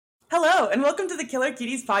Hello, and welcome to the Killer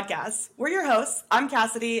Cuties podcast. We're your hosts. I'm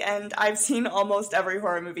Cassidy, and I've seen almost every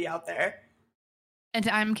horror movie out there. And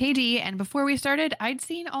I'm KD, and before we started, I'd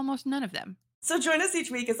seen almost none of them. So join us each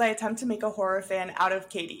week as I attempt to make a horror fan out of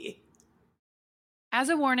KD. As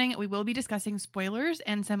a warning, we will be discussing spoilers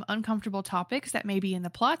and some uncomfortable topics that may be in the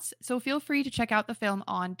plots, so feel free to check out the film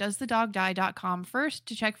on doesthedogdie.com first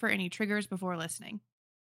to check for any triggers before listening.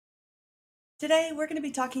 Today, we're going to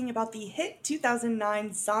be talking about the hit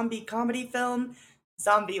 2009 zombie comedy film,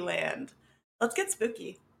 Zombieland. Let's get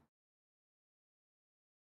spooky.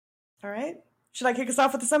 All right. Should I kick us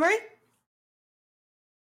off with the summary?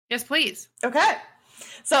 Yes, please. Okay.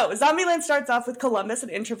 So, Zombieland starts off with Columbus, an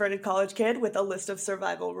introverted college kid with a list of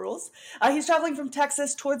survival rules. He's traveling from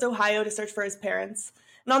Texas towards Ohio to search for his parents.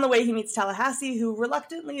 And on the way, he meets Tallahassee, who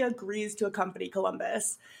reluctantly agrees to accompany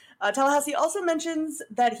Columbus. Tallahassee also mentions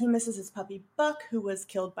that he misses his puppy Buck, who was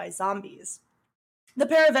killed by zombies. The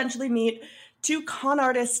pair eventually meet two con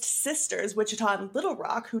artist sisters, Wichita and Little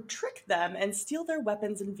Rock, who trick them and steal their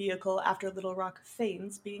weapons and vehicle after Little Rock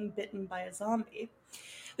feigns being bitten by a zombie.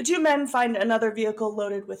 The two men find another vehicle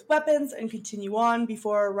loaded with weapons and continue on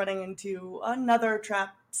before running into another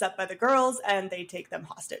trap set by the girls, and they take them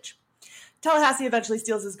hostage. Tallahassee eventually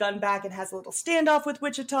steals his gun back and has a little standoff with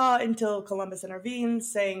Wichita until Columbus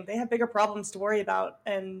intervenes, saying they have bigger problems to worry about,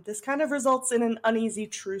 and this kind of results in an uneasy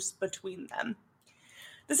truce between them.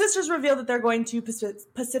 The sisters reveal that they're going to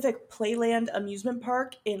Pacific Playland amusement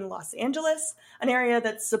park in Los Angeles, an area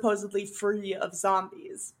that's supposedly free of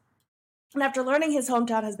zombies. And after learning his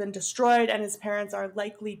hometown has been destroyed and his parents are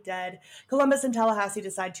likely dead, Columbus and Tallahassee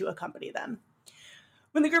decide to accompany them.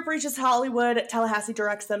 When the group reaches Hollywood, Tallahassee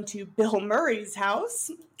directs them to Bill Murray's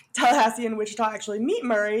house. Tallahassee and Wichita actually meet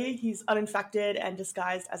Murray. He's uninfected and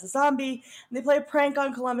disguised as a zombie. And they play a prank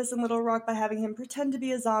on Columbus and Little Rock by having him pretend to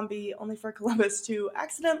be a zombie, only for Columbus to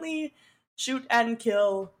accidentally shoot and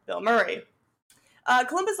kill Bill Murray.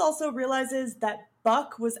 Columbus also realizes that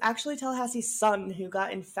Buck was actually Tallahassee's son who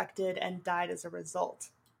got infected and died as a result.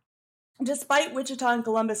 Despite Wichita and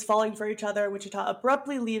Columbus falling for each other, Wichita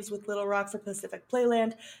abruptly leaves with Little Rock for Pacific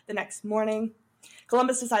Playland the next morning.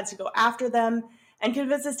 Columbus decides to go after them and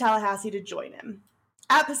convinces Tallahassee to join him.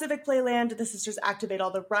 At Pacific Playland, the sisters activate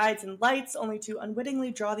all the rides and lights, only to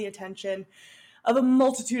unwittingly draw the attention of a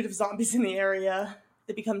multitude of zombies in the area.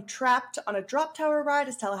 They become trapped on a drop tower ride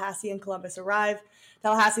as Tallahassee and Columbus arrive.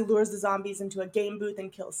 Tallahassee lures the zombies into a game booth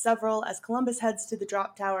and kills several. As Columbus heads to the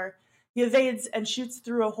drop tower, he evades and shoots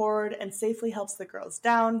through a horde and safely helps the girls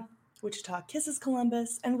down. Wichita kisses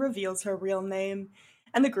Columbus and reveals her real name,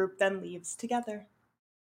 and the group then leaves together.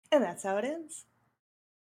 And that's how it ends.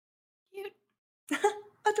 Cute.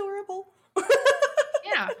 Adorable.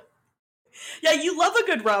 Yeah. Yeah, you love a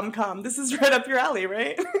good rom-com. This is right up your alley,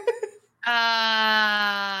 right?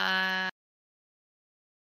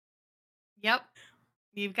 Yep.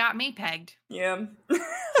 You've got me pegged. Yeah.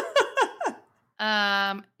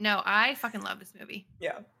 No, I fucking love this movie.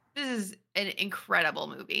 Yeah. This is an incredible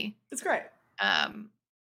movie. It's great.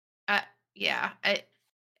 Yeah. I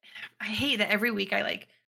hate that every week I'm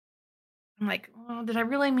like, well, did I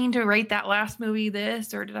really mean to rate that last movie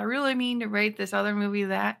this, or did I really mean to rate this other movie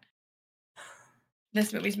that?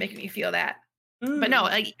 This movie's making me feel that. But no,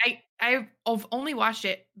 like I've only watched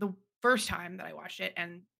it the first time that I watched it,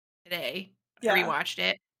 and today I rewatched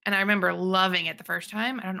it, and I remember loving it the first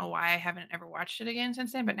time. I don't know why I haven't ever watched it again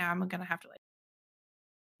since then, but now I'm gonna have to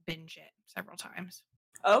binge it several times.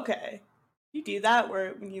 Okay, you do that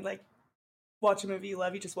where when you watch a movie you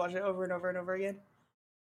love, you just watch it over and over and over again?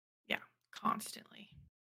 Yeah, constantly.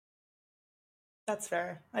 That's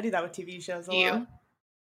fair. I do that with TV shows a lot.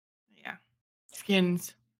 Yeah.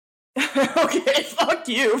 Skins. Okay, fuck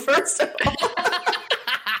you, first of all.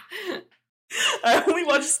 I only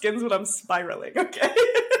watch Skins when I'm spiraling, okay?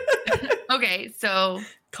 Okay, so...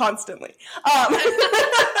 Constantly.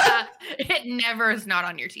 It never is not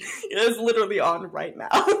on your TV. It is literally on right now.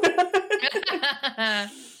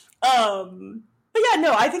 But yeah,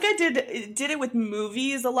 no, I think I did it with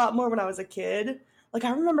movies a lot more when I was a kid. Like,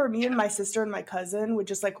 I remember me and my sister and my cousin would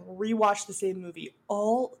just rewatch the same movie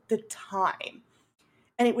all the time.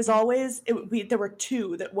 And it was always, there were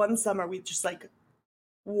two that one summer we just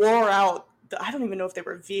wore out. I don't even know if they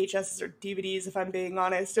were VHSs or DVDs, if I'm being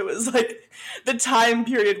honest. It was the time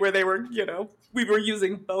period where they were, we were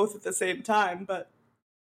using both at the same time. But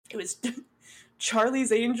it was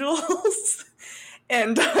Charlie's Angels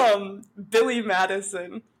and Billy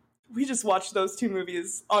Madison. We just watched those two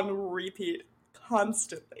movies on repeat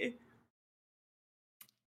constantly.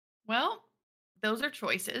 Well, those are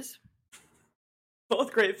choices.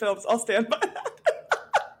 Both great films. I'll stand by that.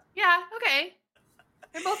 Yeah, okay.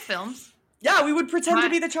 They're both films. Yeah, we would pretend to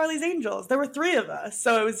be the Charlie's Angels. There were 3 of us,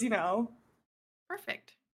 so it was,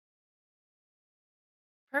 Perfect.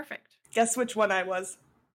 Guess which one I was?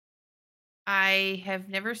 I have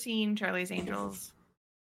never seen Charlie's Angels.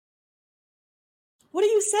 What are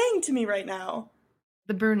you saying to me right now?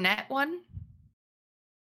 The brunette one?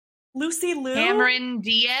 Lucy Liu? Cameron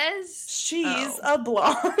Diaz? She's a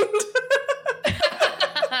blonde.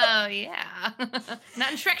 Oh, yeah.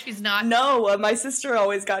 Not in Shrek, she's not. No, my sister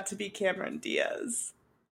always got to be Cameron Diaz.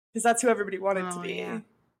 Because that's who everybody wanted to be. Yeah.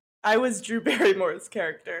 I was Drew Barrymore's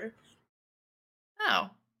character. Oh.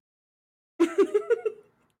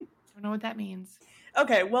 Don't know what that means.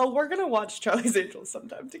 Okay, well, we're going to watch Charlie's Angels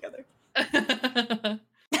sometime together. I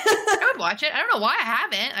would watch it. I don't know why I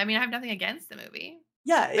haven't. I mean, I have nothing against the movie.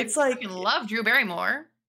 Yeah, it's I fucking love Drew Barrymore.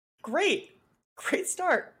 Great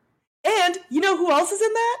start. And you know who else is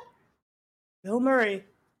in that? Bill Murray.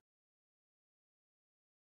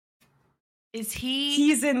 Is he?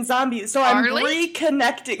 He's in Zombies. So Charlie? I'm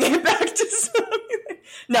reconnecting it back to Zombieland.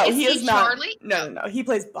 No, he is not. Charlie? No. He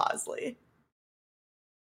plays Bosley.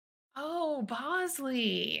 Oh,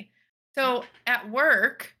 Bosley. So at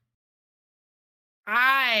work,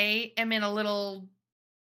 I am in a little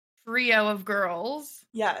trio of girls.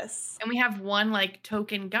 Yes. And we have one like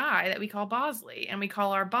token guy that we call Bosley, and we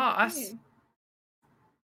call our boss. Okay.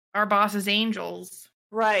 Our boss is Angels.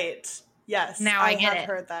 Right. Yes. Now I get have it.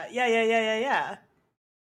 heard that. Yeah.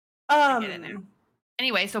 I get it now.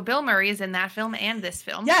 Anyway, so Bill Murray is in that film and this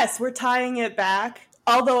film. Yes, we're tying it back.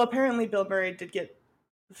 Although apparently Bill Murray did get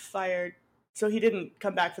fired, so he didn't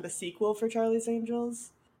come back for the sequel for Charlie's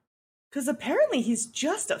Angels. Because apparently he's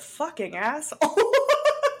just a fucking asshole.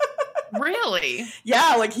 Really?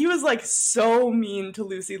 Yeah, like he was like so mean to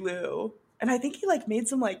Lucy Liu. And I think he like made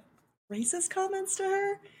some like racist comments to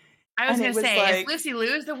her. I was going to say, like, is Lucy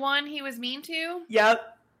Liu the one he was mean to?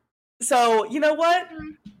 Yep. So, you know what?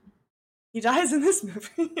 He dies in this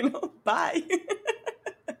movie, bye.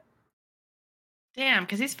 Damn,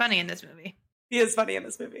 because he's funny in this movie. He is funny in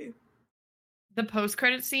this movie. The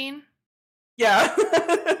post-credit scene? Yeah.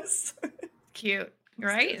 Cute,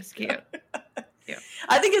 right? It's cute.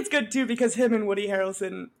 I think it's good, too, because him and Woody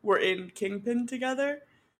Harrelson were in Kingpin together.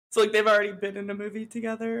 So, like, they've already been in a movie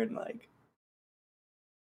together, and, like...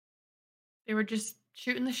 They were just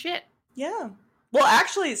shooting the shit. Yeah. Well,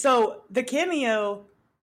 actually, so the cameo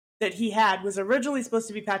that he had was originally supposed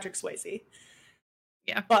to be Patrick Swayze.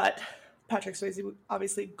 Yeah. But Patrick Swayze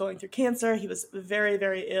obviously going through cancer. He was very,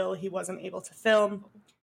 very ill. He wasn't able to film.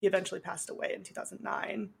 He eventually passed away in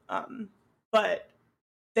 2009. But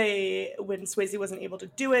when Swayze wasn't able to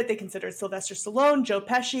do it, they considered Sylvester Stallone, Joe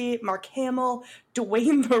Pesci, Mark Hamill,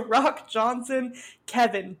 Dwayne "The Rock" Johnson,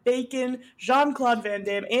 Kevin Bacon, Jean-Claude Van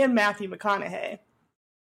Damme, and Matthew McConaughey.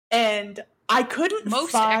 And I couldn't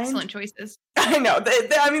Most find... excellent choices. I know.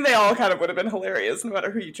 They all kind of would have been hilarious no matter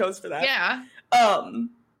who you chose for that. Yeah.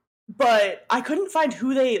 But I couldn't find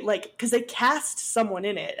who they, like, because they cast someone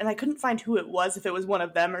in it, and I couldn't find who it was, if it was one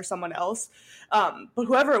of them or someone else. But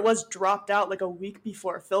whoever it was dropped out, like, a week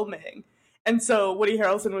before filming. And so Woody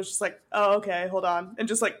Harrelson was just like, oh, okay, hold on. And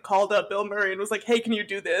just, like, called up Bill Murray and was like, hey, can you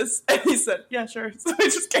do this? And he said, yeah, sure. So I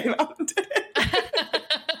just came out and did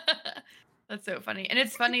it. That's so funny. And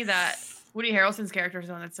it's funny that Woody Harrelson's character is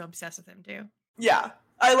the one that's so obsessed with him, too. Yeah.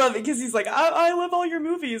 I love it, because he's like, I love all your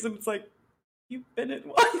movies. And it's like, you've been in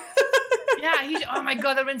one. Yeah, oh my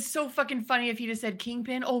god, that would have been so fucking funny if he just said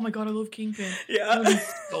Kingpin. Oh my god, I love Kingpin. Yeah. That would be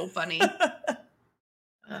so funny.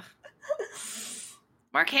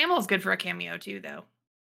 Mark Hamill's good for a cameo too, though.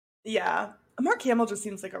 Yeah. Mark Hamill just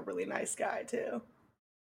seems like a really nice guy, too.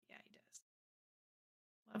 Yeah, he does.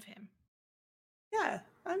 Love him. Yeah.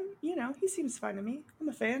 He seems fine to me. I'm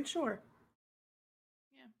a fan, sure.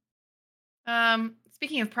 Yeah.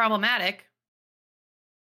 Speaking of problematic,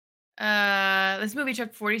 this movie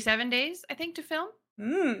took 47 days, I think, to film.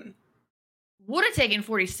 Would have taken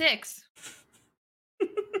 46.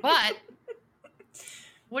 But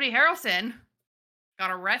Woody Harrelson got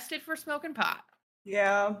arrested for smoking pot.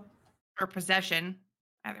 Yeah. Or possession.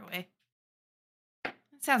 Either way. That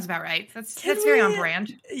sounds about right. That's very on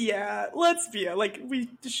brand. Yeah. Let's be like, we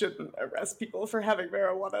shouldn't arrest people for having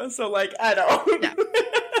marijuana. So, like, I don't. Yeah.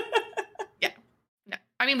 Yeah. No.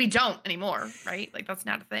 I mean, we don't anymore, right? Like, that's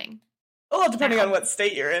not a thing. Well, depending on what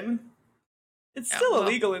state you're in. It's still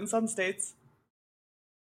illegal in some states.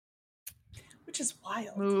 Which is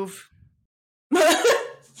wild. Move.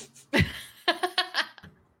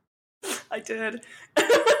 I did.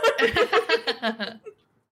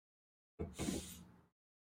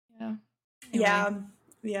 Yeah. Anyway.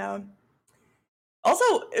 Yeah.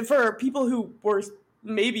 Also, for people who were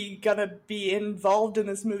maybe gonna be involved in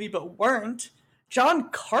this movie but weren't. John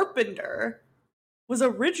Carpenter was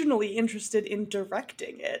originally interested in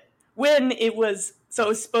directing it when it was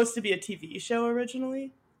supposed to be a TV show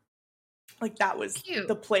originally. Like that was Cute.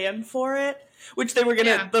 the plan for it, which they were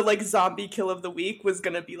gonna the like zombie kill of the week was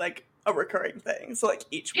gonna be like a recurring thing. So like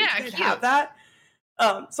each week they'd have that.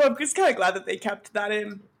 So I'm just kind of glad that they kept that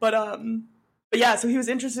in. But yeah, so he was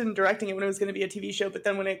interested in directing it when it was going to be a TV show, but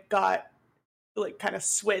then when it got like kind of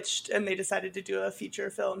switched and they decided to do a feature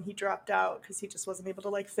film, he dropped out because he just wasn't able to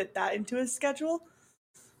like fit that into his schedule.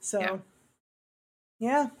 So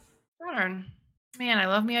yeah. Darn. Man, I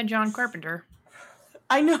love me a John Carpenter.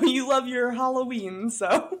 I know you love your Halloween,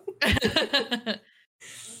 so.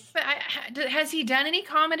 But has he done any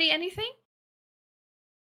comedy, anything?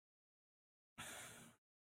 I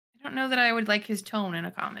don't know that I would like his tone in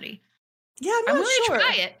a comedy. Yeah, I'm not sure. To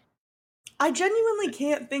try it. I genuinely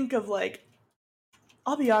can't think of like.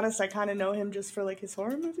 I'll be honest, I kind of know him just for like his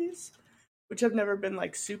horror movies, which have never been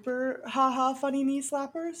like super haha funny knee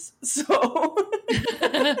slappers. So.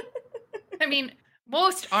 I mean,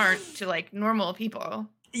 most aren't to like normal people.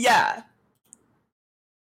 Yeah.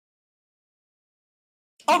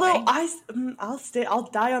 Although I'll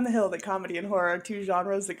die on the hill that comedy and horror are two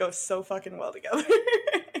genres that go so fucking well together.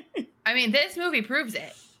 I mean, this movie proves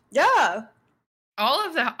it. Yeah.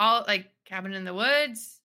 All like Cabin in the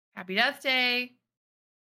Woods, Happy Death Day,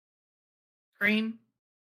 Scream.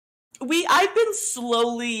 I've been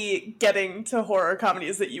slowly getting to horror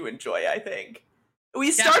comedies that you enjoy, I think.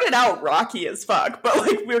 We started out rocky as fuck, but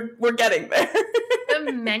like we're getting there.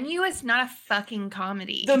 The Menu is not a fucking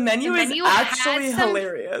comedy. The Menu is actually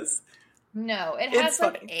hilarious. No, it has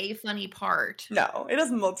like a funny part. No, it has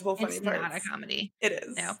multiple funny parts. It's not a comedy. It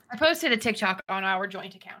is. No. I posted a TikTok on our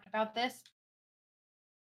joint account about this.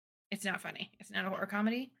 It's not funny. It's not a horror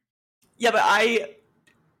comedy. Yeah, but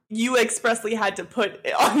you expressly had to put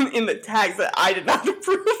it in the tags that I did not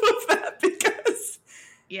approve of that because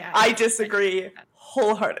I disagree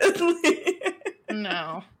wholeheartedly.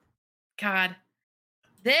 No. God.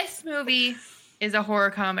 This movie is a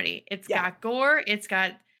horror comedy. It's got gore. It's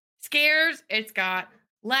got scares. It's got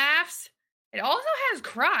laughs. It also has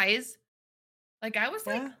cries. Like, I was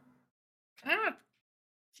like, kind of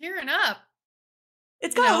tearing up.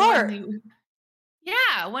 It's got heart.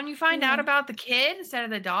 When you find out about the kid instead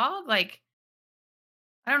of the dog, like,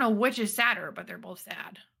 I don't know which is sadder, but they're both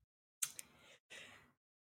sad.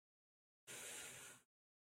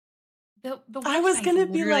 The I was gonna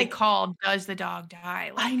be like, called "Does the dog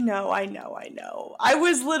die?" Like, I know. I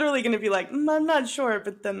was literally gonna be like, I'm not sure,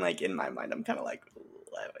 but then like in my mind, I'm kind of like,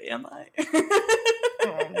 am I?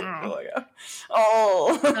 Oh no! Oh my god!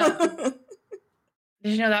 Oh.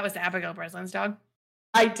 Did you know that was Abigail Breslin's dog?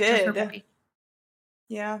 I did.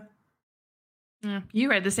 Yeah.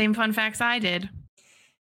 You read the same fun facts I did.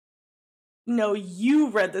 No, you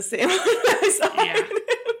read the same fun facts I did.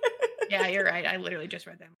 Yeah, you're right. I literally just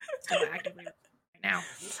read them. Still actively right now.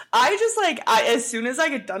 I just as soon as I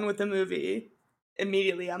get done with the movie,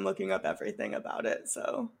 immediately I'm looking up everything about it.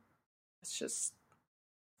 So it's just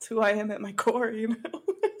who I am at my core, you know?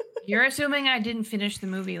 You're assuming I didn't finish the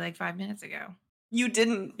movie like 5 minutes ago. You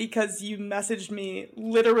didn't, because you messaged me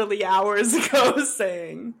literally hours ago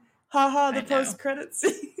saying, haha, the post-credit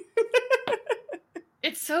scene.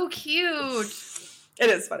 It's so cute. It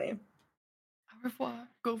is funny. Au revoir,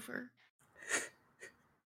 Gopher.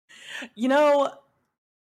 You know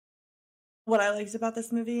what I liked about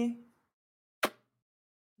this movie?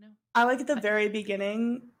 No. I like at the very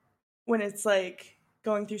beginning when it's like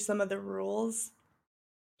going through some of the rules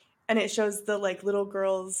and it shows the like little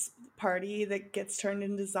girl's party that gets turned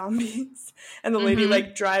into zombies and the lady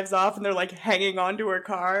like drives off and they're like hanging onto her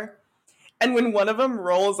car. And when one of them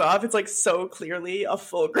rolls off, it's like so clearly a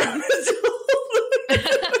full-grown adult.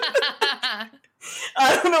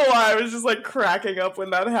 I don't know why, I was just like cracking up when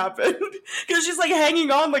that happened. Because she's like hanging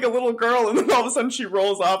on like a little girl and then all of a sudden she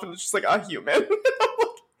rolls off and it's just like a human.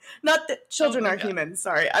 Not that children are human,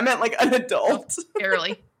 sorry. I meent like an adult.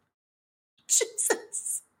 Barely.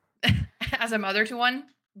 Jesus. As a mother to one,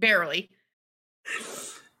 barely.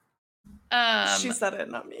 She said it,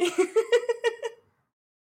 not me.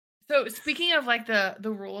 So speaking of like the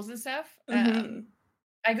rules and stuff,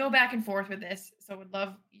 I go back and forth with this, so would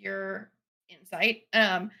love your insight.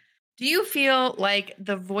 Do you feel like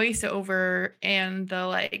the voiceover and the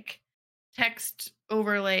like text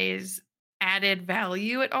overlays added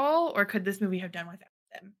value at all, or could this movie have done without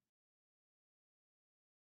them?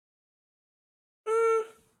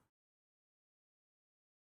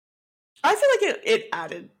 I feel like it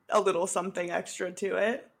added a little something extra to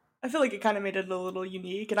it. I feel like it kind of made it a little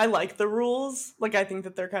unique, and I like the rules. Like, I think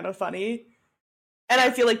that they're kind of funny. And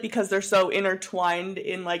I feel like because they're so intertwined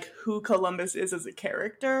in, like, who Columbus is as a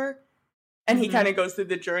character, and he kind of goes through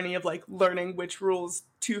the journey of, like, learning which rules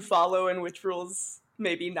to follow and which rules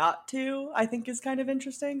maybe not to, I think is kind of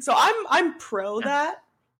interesting. So I'm pro that.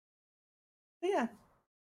 But yeah.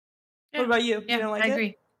 What about you? Yeah, You don't like I it?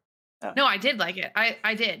 agree. Oh. No, I did like it.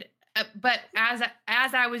 I did. But as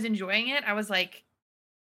I was enjoying it, I was like,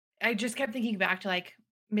 I just kept thinking back to like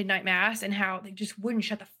Midnight Mass and how they just wouldn't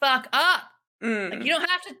shut the fuck up. Like, you don't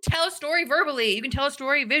have to tell a story verbally. You can tell a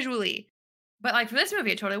story visually. But like for this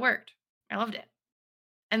movie, it totally worked. I loved it.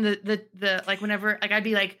 And the like whenever like I'd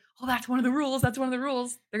be like, oh, that's one of the rules. That's one of the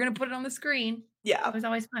rules. They're gonna put it on the screen. Yeah. It was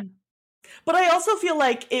always fun. But I also feel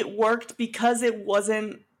like it worked because it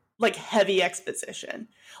wasn't like heavy exposition.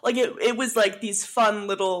 Like it was like these fun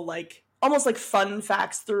little like almost like fun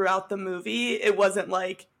facts throughout the movie. It wasn't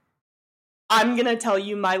like I'm going to tell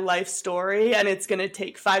you my life story and it's going to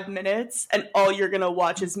take 5 minutes and all you're going to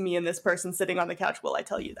watch is me and this person sitting on the couch while I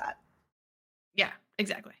tell you that. Yeah,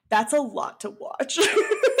 exactly. That's a lot to watch.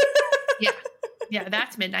 Yeah,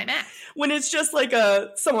 that's Midnight Mass. When it's just like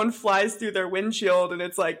someone flies through their windshield and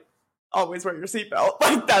it's like, always wear your seatbelt.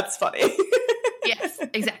 Like, that's funny. Yes,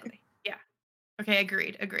 exactly. Yeah. Okay,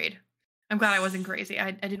 agreed. I'm glad I wasn't crazy.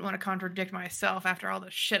 I didn't want to contradict myself after all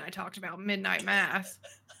the shit I talked about Midnight Mass.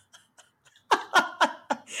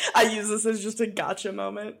 I use this as just a gotcha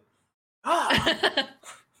moment.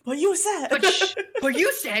 But you said. But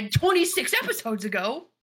you said 26 episodes ago.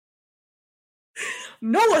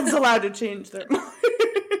 No one's allowed to change their mind.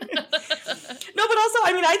 No, but also,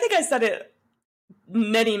 I mean, I think I said it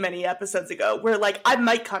many, many episodes ago where, like, I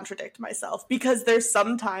might contradict myself because there's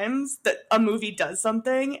sometimes that a movie does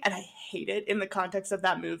something and I hate it in the context of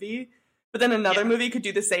that movie, but then another movie could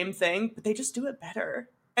do the same thing, but they just do it better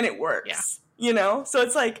and it works, you know? So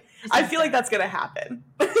it's like, I feel like that's going to happen.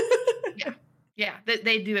 Yeah,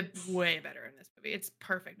 they do it way better in this movie. It's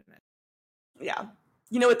perfect in it. Yeah.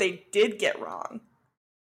 You know what they did get wrong?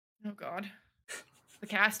 Oh, God. The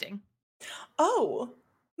casting. Oh,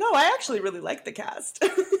 no, I actually really like the cast.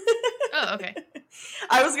 Oh, okay.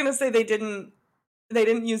 I was gonna say they didn't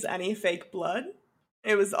use any fake blood.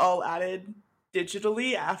 It was all added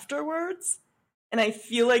digitally afterwards. And I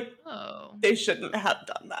feel like they shouldn't have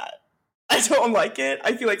done that. I don't like it.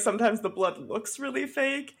 I feel like sometimes the blood looks really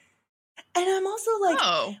fake. And I'm also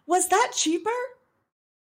like, was that cheaper?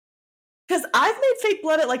 Because I've made fake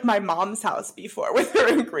blood at like my mom's house before with her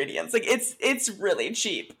ingredients. Like it's really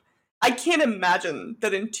cheap. I can't imagine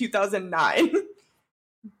that in 2009,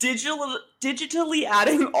 digitally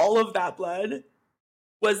adding all of that blood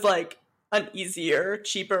was like an easier,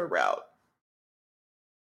 cheaper route.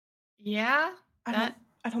 Yeah, I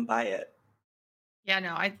don't buy it. Yeah,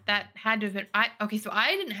 no, that had to have been. Okay, so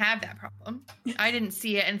I didn't have that problem. I didn't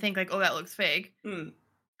see it and think like, oh, that looks fake.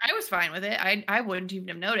 I was fine with it. I wouldn't even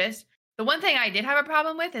have noticed. The one thing I did have a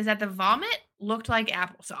problem with is that the vomit looked like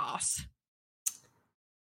applesauce.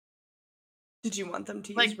 Did you want them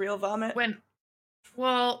to use real vomit?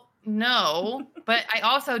 Well, no, but I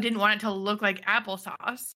also didn't want it to look like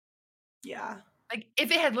applesauce. Yeah. Like,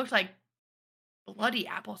 if it had looked like bloody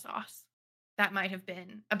applesauce, that might have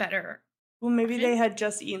been a better... Well, maybe they had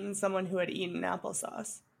just eaten someone who had eaten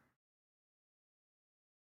applesauce.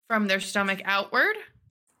 From their stomach outward?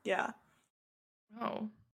 Yeah. Oh.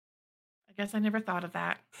 I guess I never thought of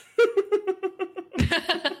that.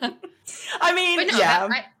 I mean, no, yeah.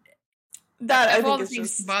 That I think is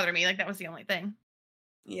just bother me. Like, that was the only thing.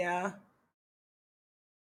 Yeah.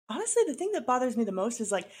 Honestly, the thing that bothers me the most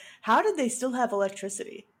is like, how did they still have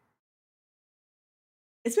electricity?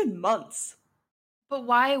 It's been months. But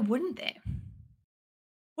why wouldn't they?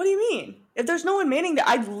 What do you mean? If there's no one manning there,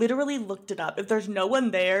 I literally looked it up. If there's no one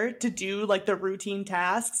there to do like the routine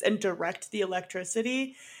tasks and direct the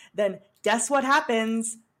electricity, then guess what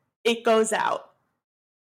happens? It goes out.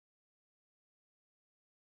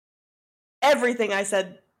 Everything I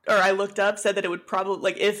said, or I looked up, said that it would probably,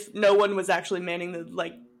 like, if no one was actually manning the,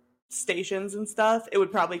 like, stations and stuff, it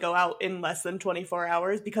would probably go out in less than 24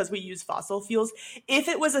 hours because we use fossil fuels. If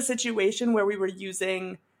it was a situation where we were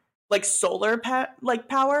using, like, solar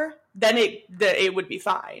power, then it would be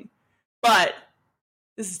fine. But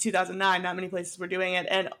this is 2009, not many places were doing it,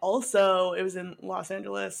 and also it was in Los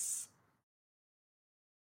Angeles.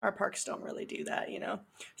 Our parks don't really do that, you know?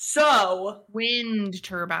 So... Wind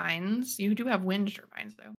turbines. You do have wind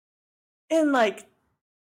turbines, though.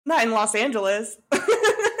 Not in Los Angeles.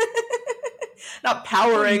 Not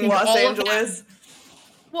powering Los Angeles.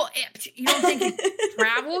 Well, you don't think it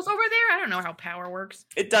travels over there? I don't know how power works.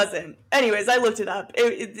 It doesn't. Anyways, I looked it up.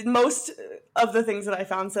 Most of the things that I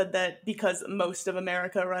found said that because most of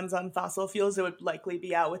America runs on fossil fuels, it would likely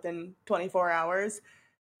be out within 24 hours.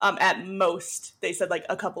 At most, they said like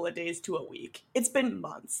a couple of days to a week. It's been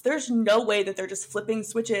months. There's no way that they're just flipping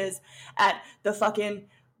switches at the fucking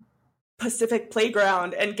Pacific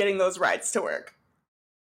Playground and getting those rides to work.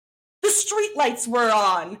 The street lights were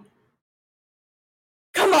on.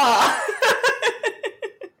 Come on.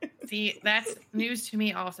 See, that's news to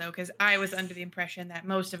me also, because I was under the impression that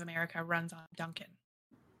most of America runs on Dunkin'.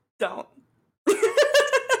 Don't.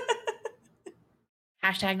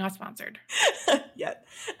 Hashtag not sponsored. Yet.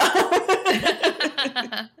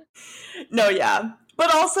 No, yeah.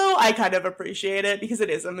 But also, I kind of appreciate it because it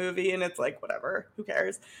is a movie and it's like, whatever, who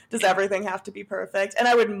cares? Does everything have to be perfect? And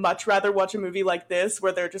I would much rather watch a movie like this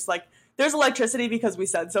where they're just like, there's electricity because we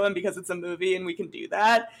said so and because it's a movie and we can do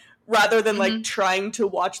that, rather than like trying to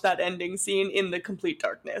watch that ending scene in the complete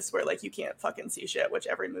darkness where like you can't fucking see shit, which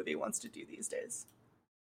every movie wants to do these days.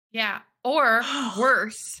 Yeah. Or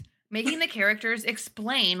worse, making the characters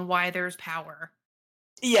explain why there's power.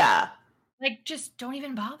 Yeah. Like, just don't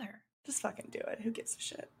even bother. Just fucking do it. Who gives a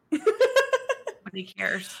shit? Nobody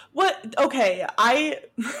cares. What? Okay, I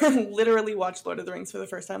literally watched Lord of the Rings for the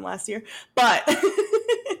first time last year, but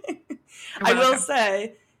I will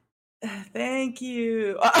say, thank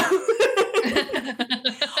you.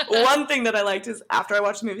 One thing that I liked is after I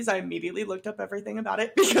watched the movies, I immediately looked up everything about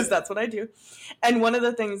it because that's what I do. And one of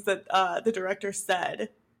the things that the director said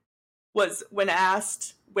was when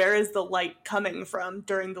asked, where is the light coming from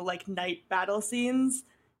during the like night battle scenes?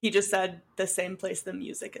 He just said the same place the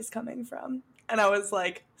music is coming from. And I was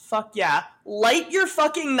like, fuck yeah. Light your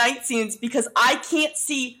fucking night scenes because I can't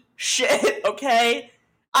see shit, okay?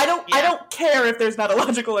 I don't care if there's not a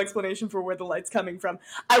logical explanation for where the light's coming from.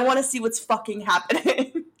 I want to see what's fucking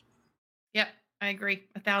happening. Yep, I agree.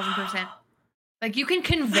 1,000%. Like, you can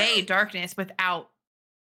convey darkness without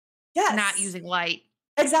not using light.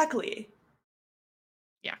 Exactly.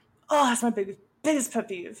 Yeah. Oh, that's my biggest pet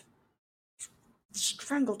peeve.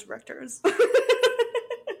 Strangle directors.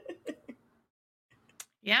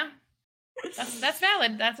 Yeah. That's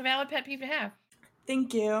valid. That's a valid pet peeve to have.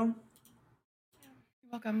 Thank you. You're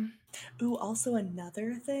welcome. Ooh, also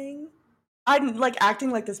another thing. I'm like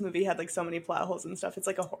acting like this movie had like so many plot holes and stuff. It's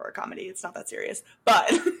like a horror comedy. It's not that serious.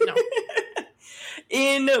 But no.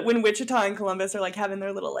 When Wichita and Columbus are like having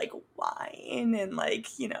their little like wine and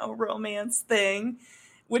like, you know, romance thing,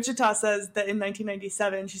 Wichita says that in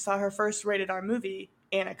 1997 she saw her first rated R movie,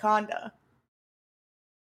 Anaconda.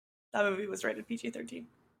 That movie was rated PG-13.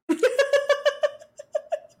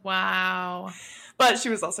 Wow. But she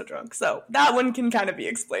was also drunk, so that one can kind of be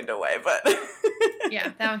explained away, but...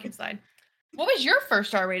 Yeah, that one can slide. What was your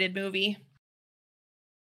first R-rated movie?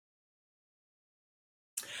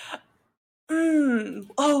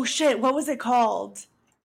 Oh, shit, what was it called?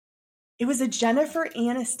 It was a Jennifer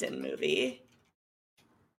Aniston movie.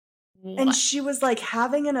 What? And she was, like,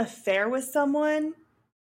 having an affair with someone.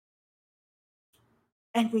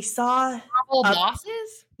 And we saw... Horrible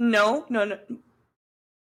Bosses? No.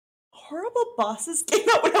 Horrible Bosses came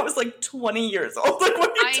out when I was, like, 20 years old. Like,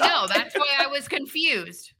 I know, that's why I was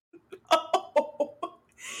confused. Oh.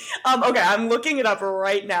 Okay, I'm looking it up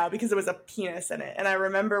right now because there was a penis in it. And I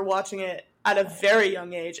remember watching it at a very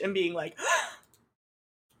young age and being like,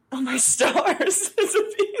 oh my stars, it's a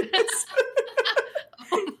penis.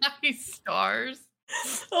 Oh my stars.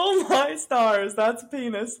 Oh my stars, that's a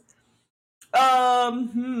penis.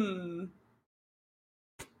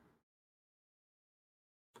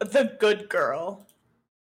 The Good Girl.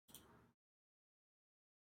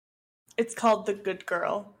 It's called The Good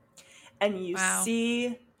Girl. And you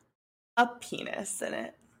see a penis in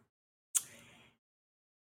it.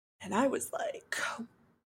 And I was like,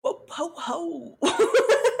 whoa, ho, ho.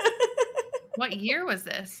 What year was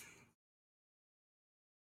this?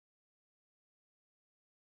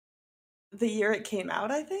 The year it came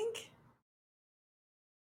out, I think?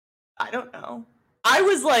 I don't know. I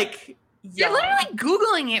was like, young. You're literally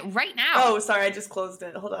Googling it right now. Oh, sorry, I just closed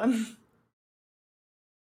it. Hold on.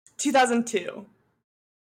 2002.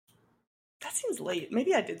 That seems late.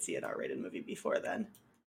 Maybe I did see an R-rated movie before then.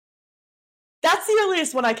 That's the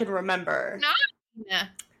earliest one I can remember.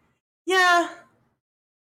 Yeah.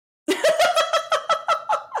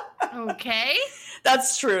 Okay.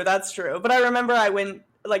 That's true. But I remember I went,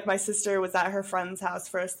 like, my sister was at her friend's house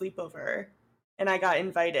for a sleepover, and I got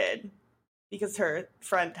invited because her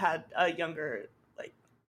friend had a younger, like,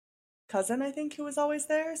 cousin, I think, who was always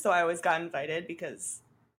there. So I always got invited because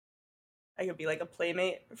I could be like a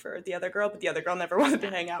playmate for the other girl, but the other girl never wanted to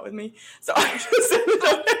hang out with me. So I just ended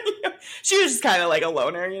up hanging out. She was just kind of like a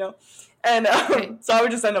loner, you know? And so I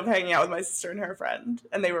would just end up hanging out with my sister and her friend,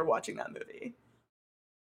 and they were watching that movie.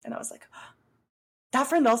 And I was like, oh. That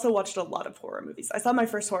friend also watched a lot of horror movies. I saw my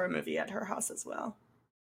first horror movie at her house as well.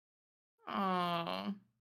 Oh.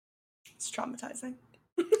 It's traumatizing.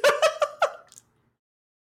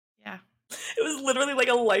 Yeah. It was literally like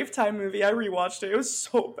a Lifetime movie. I rewatched it. It was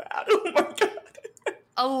so bad. Oh my god.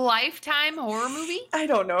 A Lifetime horror movie? I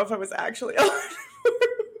don't know if I was actually a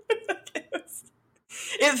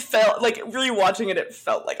It felt like rewatching it. It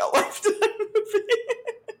felt like a Lifetime movie.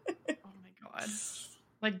 Oh my god!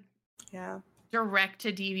 Like, yeah, direct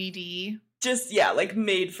to DVD. Just like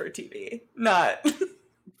made for TV. Not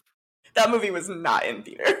that movie was not in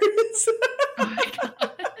theaters. Oh my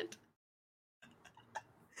god!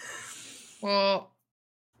 Well,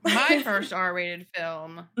 my first R-rated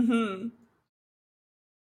film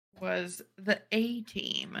was The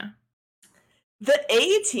A-Team. The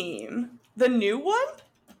A-Team, the new one,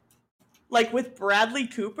 like with Bradley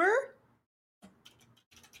Cooper.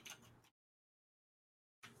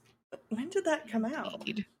 When did that come out?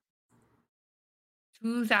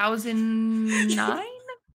 2009?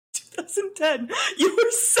 2010. You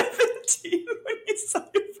were 17 when you saw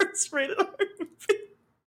your first rated R movie.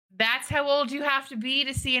 That's how old you have to be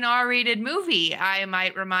to see an R-rated movie, I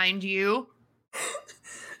might remind you.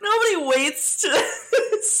 Nobody waits to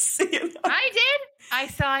see it. I did. I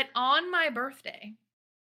saw it on my birthday.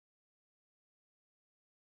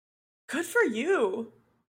 Good for you.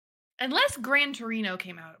 Unless Gran Torino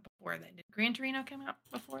came out before then. Did Gran Torino come out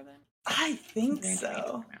before then? I think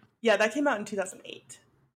so. Yeah, that came out in 2008.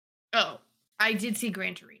 Oh, I did see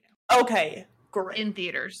Gran Torino. Okay, great. In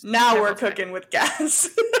theaters. Now we're cooking with gas.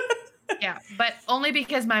 Yeah, but only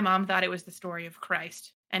because my mom thought it was the story of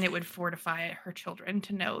Christ, and it would fortify her children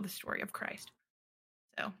to know the story of Christ.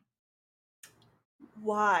 So.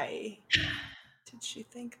 Why did she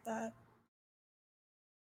think that?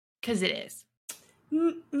 Because it is.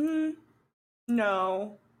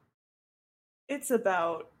 No. It's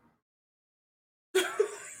about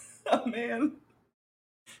a man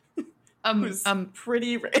who's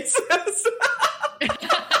pretty racist.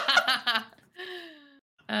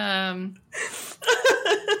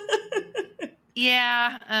 Yeah.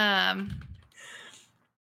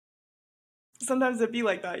 Sometimes it'd be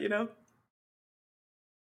like that, you know?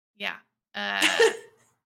 Yeah.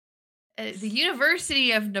 The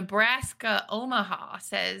University of Nebraska Omaha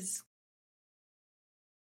says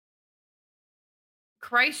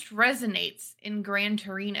Christ resonates in Gran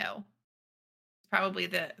Torino. Probably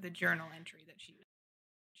the journal entry that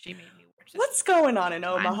she made me watch. What's going on in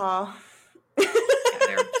Omaha? Yeah,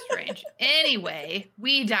 they're strange. Anyway,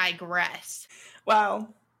 we digress. Wow.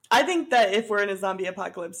 I think that if we're in a zombie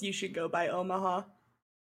apocalypse, you should go by Omaha.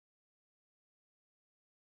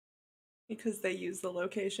 Because they use the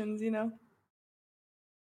locations, you know?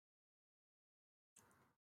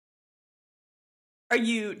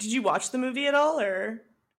 Did you watch the movie at all, or?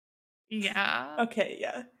 Yeah. Okay,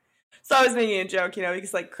 yeah. So I was making a joke, you know,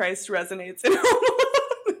 because like Christ resonates in Omaha,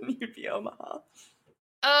 and you'd be Omaha.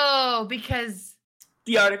 Oh, because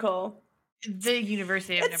the article. The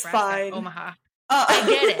University of It's Nebraska, fine. Omaha. I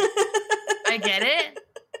get it.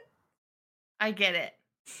 I get it.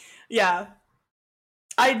 Yeah.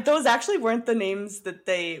 Those actually weren't the names that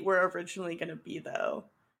they were originally going to be, though.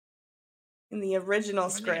 In the original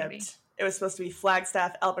script, it was supposed to be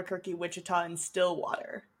Flagstaff, Albuquerque, Wichita, and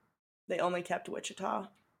Stillwater. They only kept Wichita.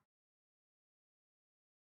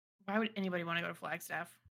 Why would anybody want to go to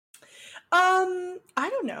Flagstaff? I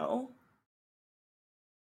don't know.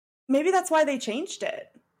 Maybe that's why they changed it.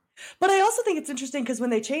 But I also think it's interesting because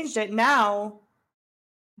when they changed it, now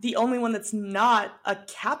the only one that's not a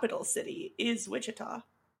capital city is Wichita.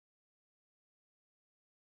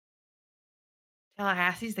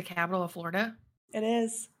 Tallahassee's the capital of Florida? It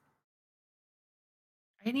is.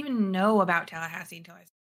 I didn't even know about Tallahassee until I...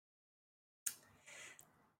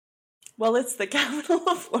 Well, it's the capital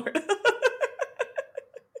of Florida.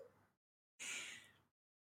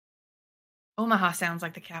 Omaha sounds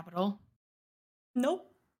like the capital. Nope.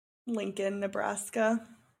 Lincoln, Nebraska.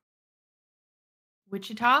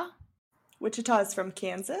 Wichita? Wichita is from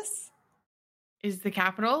Kansas. Is the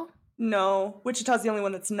capital? No. Wichita's the only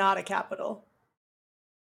one that's not a capital.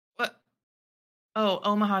 What? Oh,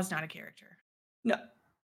 Omaha's not a character. No.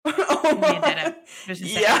 I made that up just a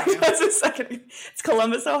second ago. That's a second. It's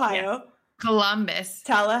Columbus, Ohio. Yeah. Columbus.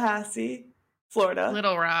 Tallahassee, Florida.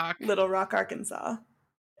 Little Rock, Arkansas.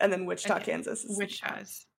 And then Wichita, okay. Kansas.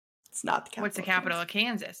 Wichita's. It's not the capital. What's the capital of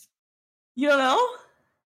Kansas? You don't know?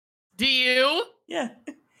 Do you? Yeah.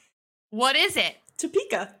 What is it?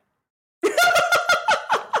 Topeka.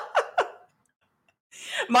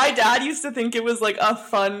 My dad used to think it was like a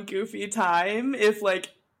fun, goofy time if like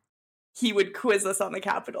he would quiz us on the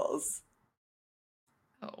capitals.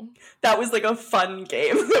 Oh. That was like a fun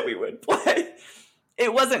game that we would play.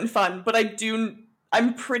 It wasn't fun, but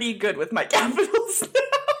I'm pretty good with my capitals.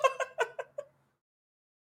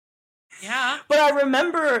 Yeah. But I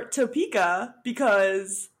remember Topeka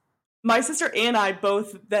because my sister and I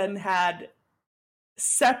both then had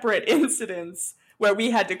separate incidents where we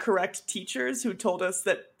had to correct teachers who told us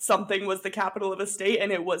that something was the capital of a state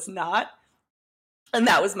and it was not. And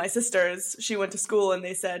that was my sister's. She went to school and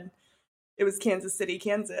they said it was Kansas City,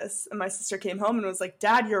 Kansas. And my sister came home and was like,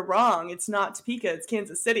 Dad, you're wrong. It's not Topeka, it's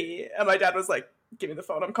Kansas City. And my dad was like, give me the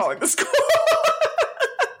phone, I'm calling the school.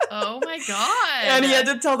 Oh my God. And he had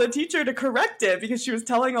to tell the teacher to correct it because she was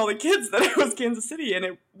telling all the kids that it was Kansas City and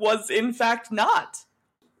it was in fact not.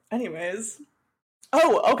 Anyways.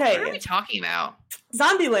 Oh, okay. What are we talking about?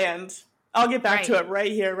 Zombieland. I'll get back to it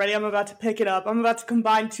right here. Ready? I'm about to pick it up. I'm about to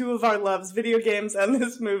combine two of our loves, video games and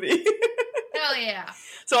this movie. Hell yeah.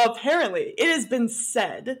 So apparently, it has been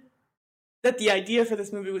said that the idea for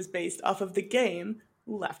this movie was based off of the game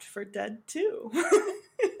Left 4 Dead 2.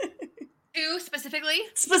 2 specifically?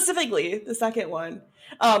 Specifically, the second one.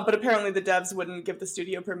 But apparently the devs wouldn't give the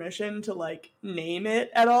studio permission to, like, name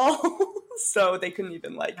it at all. So they couldn't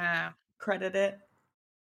even, like, credit it.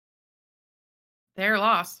 Their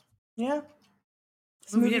loss. Yeah.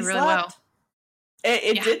 This movie did really well.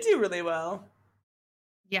 It did do really well.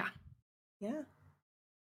 Yeah. Yeah.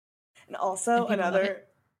 And also another...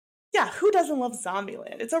 Yeah, who doesn't love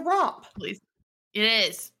Zombieland? It's a romp. Please. It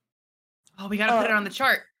is. Oh, we gotta put it on the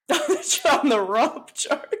chart. On the romp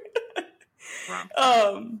chart. Romp.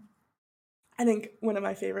 I think one of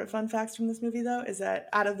my favorite fun facts from this movie, though, is that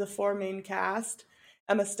out of the 4 main cast,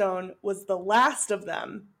 Emma Stone was the last of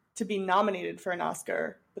them to be nominated for an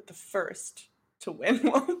Oscar, but the first to win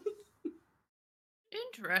one.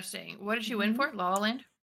 Interesting. What did she win for? La La Land?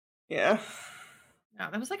 Yeah. No,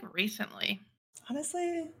 that was like recently.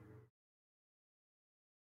 Honestly,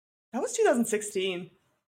 that was 2016.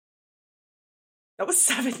 That was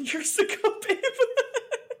 7 years ago, babe.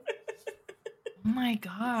 Oh my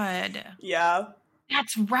God. Yeah.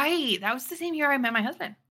 That's right. That was the same year I met my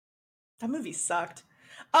husband. That movie sucked.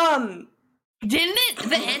 Didn't it?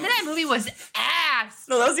 The end of that movie was ass.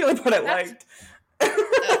 No, that was the only part I liked.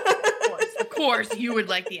 Of course, you would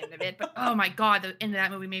like the end of it, but oh my God, the end of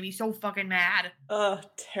that movie made me so fucking mad.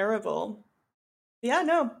 Terrible. Yeah,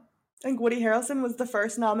 no. I think Woody Harrelson was the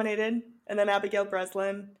first nominated, and then Abigail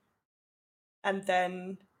Breslin, and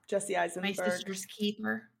then Jesse Eisenberg. My Sister's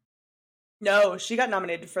Keeper. No, she got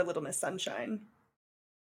nominated for Little Miss Sunshine.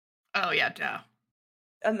 Oh, yeah, duh.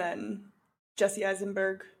 And then Jesse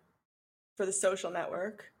Eisenberg for The Social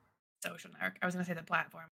Network. Social Network. I was going to say The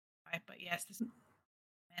Platform, but yes.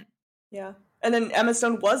 Yeah. And then Emma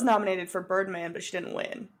Stone was nominated for Birdman, but she didn't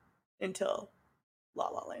win until La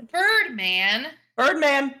La Land. Birdman?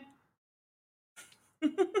 Birdman! I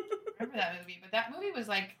remember that movie, but that movie was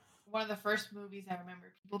like one of the first movies I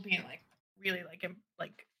remember people being like really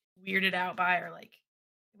like weirded out by, or like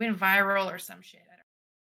it went viral or some shit.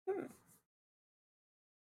 I don't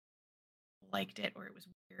liked it, or it was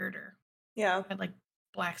weird, or had like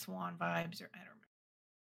Black Swan vibes, or I don't remember.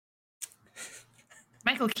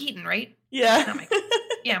 Michael Keaton, right? Yeah. Not Michael.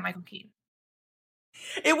 Yeah, Michael Keaton.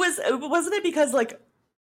 Wasn't it because like,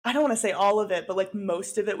 I don't want to say all of it, but like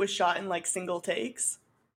most of it was shot in like single takes?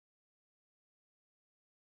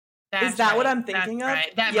 Is that what I'm thinking of?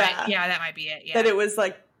 Right. That might be it. Yeah. That it was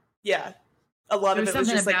like, a lot of it was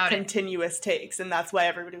just like continuous takes, and that's why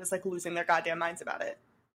everybody was like losing their goddamn minds about it.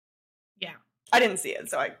 Yeah. I didn't see it,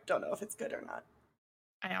 so I don't know if it's good or not.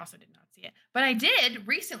 I also did not see it. But I did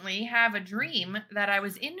recently have a dream that I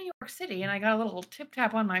was in New York City and I got a little tip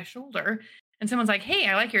tap on my shoulder and someone's like, hey,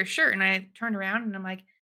 I like your shirt. And I turned around and I'm like,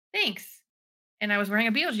 thanks. And I was wearing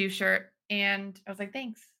a Beetlejuice shirt and I was like,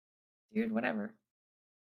 thanks, dude, whatever.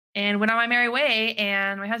 And went on my merry way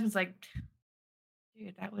and my husband's like,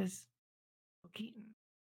 dude, that was Keaton.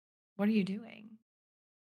 What are you doing?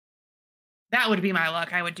 That would be my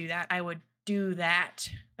luck. I would do that. I would do that.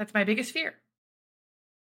 That's my biggest fear.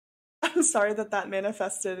 I'm sorry that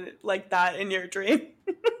manifested like that in your dream.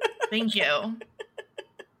 Thank you.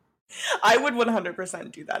 I would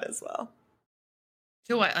 100% do that as well.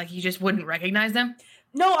 So what? Like you just wouldn't recognize them?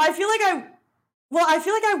 No, I feel like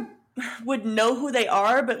I would know who they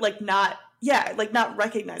are, but like not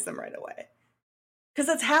recognize them right away. Because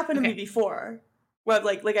that's happened to me before. Where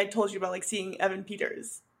like I told you about like seeing Evan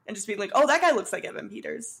Peters and just being like, oh, that guy looks like Evan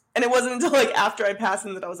Peters. And it wasn't until like after I passed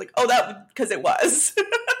him that I was like, oh, that, because it was.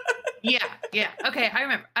 Yeah. Okay,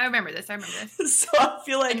 I remember this. So I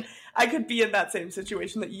feel like I could be in that same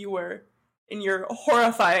situation that you were in your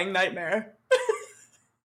horrifying nightmare.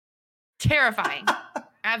 Terrifying.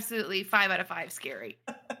 Absolutely 5 out of 5 scary.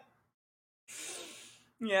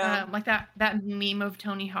 Yeah. Like that meme of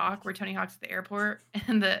Tony Hawk where Tony Hawk's at the airport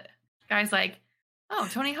and the guy's like, oh,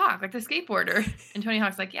 Tony Hawk, like the skateboarder. And Tony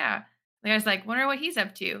Hawk's like, yeah. The guy's like, wonder what he's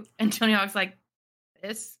up to. And Tony Hawk's like,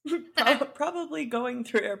 this. Probably going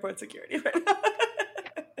through airport security right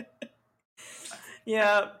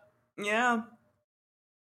now. Yeah.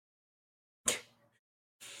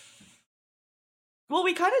 Well,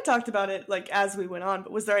 we kind of talked about it like as we went on,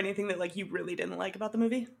 but was there anything that like you really didn't like about the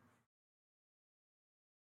movie?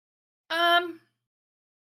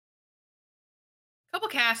 Couple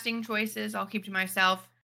casting choices I'll keep to myself.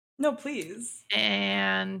 No, please.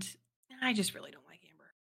 And I just really don't like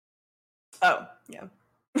Amber. Oh, yeah.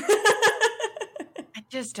 I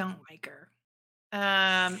just don't like her.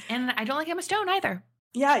 And I don't like Emma Stone either.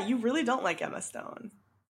 Yeah, you really don't like Emma Stone.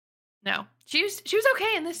 No. She was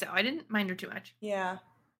okay in this though. I didn't mind her too much. Yeah.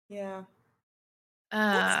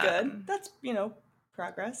 That's good. That's,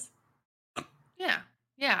 progress. Yeah.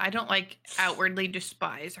 I don't like outwardly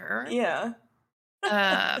despise her. Yeah.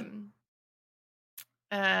 I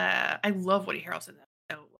love Woody Harrelson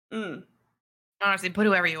though. So honestly, put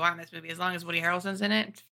whoever you want in this movie as long as Woody Harrelson's in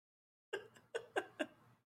it.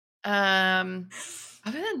 Other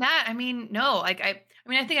than that, I mean, no. Like I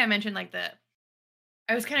think I mentioned like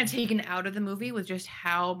I was kind of taken out of the movie with just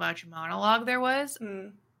how much monologue there was.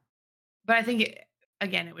 But I think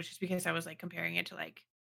it was just because I was like comparing it to like,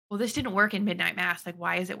 well, this didn't work in Midnight Mass. Like,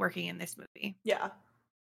 why is it working in this movie? Yeah.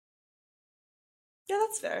 Yeah,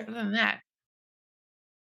 that's fair. Other than that,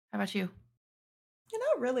 how about you?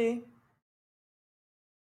 Not really.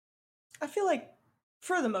 I feel like,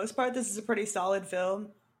 for the most part, this is a pretty solid film.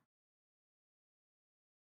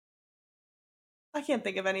 I can't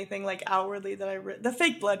think of anything like outwardly that the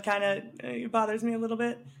fake blood kind of bothers me a little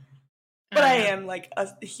bit. But I am like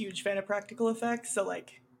a huge fan of practical effects, so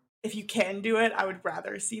like if you can do it, I would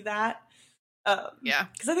rather see that. Yeah,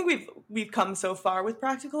 because I think we've come so far with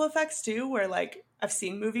practical effects too, where like I've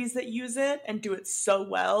seen movies that use it and do it so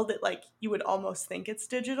well that like you would almost think it's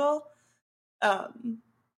digital. So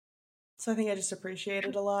I think I just appreciate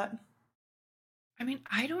it a lot. I mean,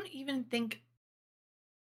 I don't even think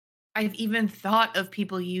I've even thought of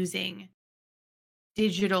people using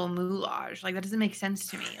digital moulage. Like that doesn't make sense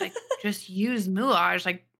to me. Like just use moulage,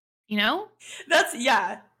 like, That's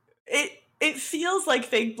it feels like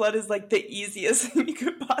fake blood is like the easiest thing you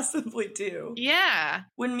could possibly do. Yeah.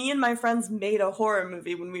 When me and my friends made a horror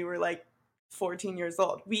movie when we were like 14 years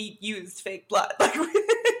old, we used fake blood. Like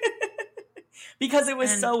because it was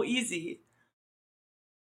so easy.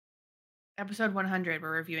 Episode 100,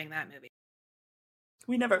 we're reviewing that movie.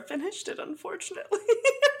 We never finished it, unfortunately.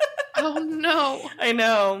 Oh no. I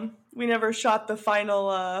know. We never shot the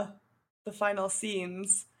final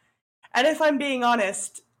scenes. And if I'm being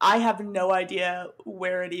honest, I have no idea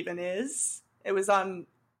where it even is. It was on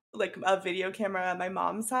like a video camera at my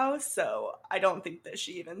mom's house, so I don't think that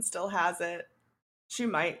she even still has it. She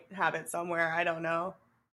might have it somewhere, I don't know.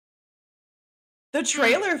 The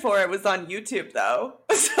trailer for it was on YouTube though,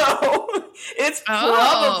 so it's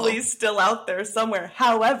probably still out there somewhere.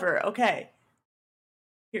 However, okay,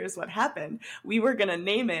 here's what happened. We were gonna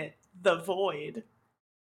name it The Void.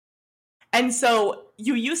 And so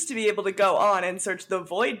you used to be able to go on and search The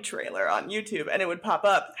Void trailer on YouTube and it would pop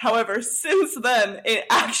up. However, since then, an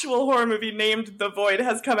actual horror movie named The Void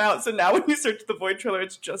has come out. So now when you search The Void trailer,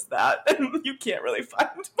 it's just that. And you can't really find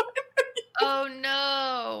it. Oh,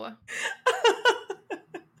 no.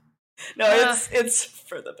 No, it's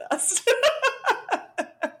for the best.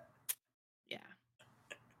 Yeah.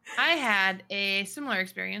 I had a similar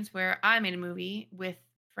experience where I made a movie with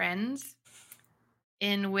friends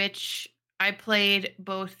in which I played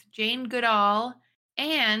both Jane Goodall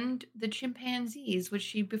and the chimpanzees, which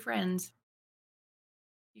she befriends.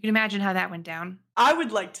 You can imagine how that went down. I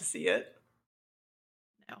would like to see it.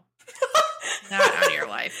 No. Not on your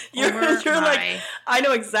life. You're like, I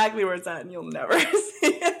know exactly where it's at and you'll never see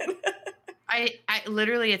it. I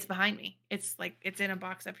literally, it's behind me. It's like, it's in a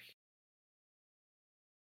box up here.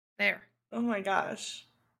 There. Oh my gosh.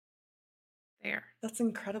 There. That's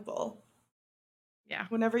incredible. Yeah.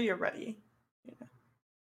 Whenever you're ready. Yeah.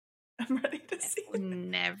 I'm ready to see it.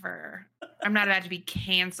 Never. I'm not about to be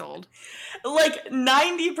canceled. Like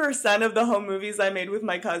 90% of the home movies I made with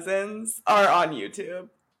my cousins are on YouTube.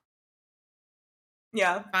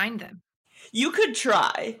 Yeah. Find them. You could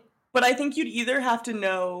try, but I think you'd either have to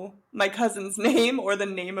know my cousin's name or the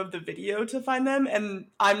name of the video to find them, and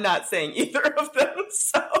I'm not saying either of them,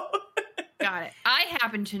 so. Got it. I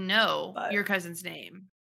happen to know But- your cousin's name.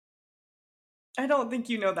 I don't think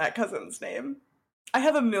you know that cousin's name. I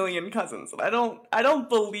have a million cousins, and I don't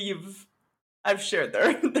believe I've shared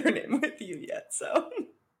their name with you yet, so.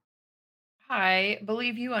 I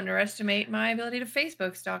believe you underestimate my ability to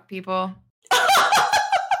Facebook stalk people.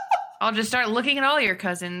 I'll just start looking at all your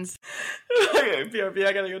cousins. Okay, BRB,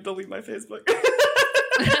 I gotta go delete my Facebook.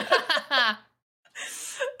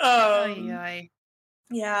 Ay, ay.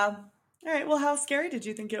 Yeah. All right, well, how scary did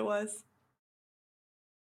you think it was?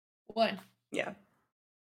 1. Yeah.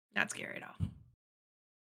 Not scary at all.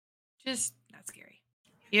 Just not scary.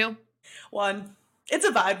 You? 1. It's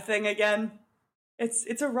a vibe thing again.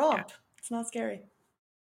 It's a romp. Yeah. It's not scary.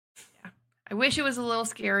 Yeah. I wish it was a little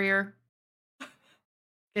scarier.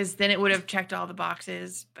 Because then it would have checked all the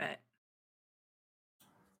boxes, but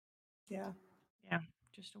Yeah. yeah,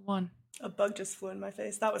 just a 1. A bug just flew in my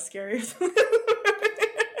face. That was scary.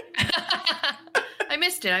 I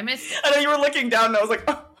missed it. I know you were looking down and I was like,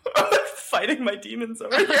 oh, fighting my demons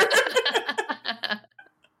over here.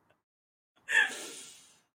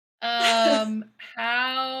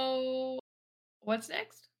 What's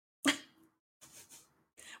next?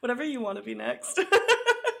 Whatever you want to be next.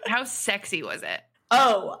 How sexy was it?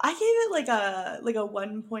 Oh, I gave it like a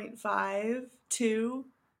 1.5, 2.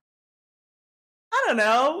 I don't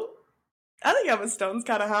know. I think Emma Stone's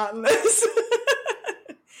kind of hot in this.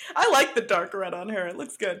 I like the dark red on her. It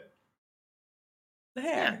looks good. The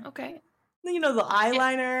hair. Yeah, okay. Then, the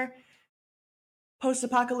eyeliner,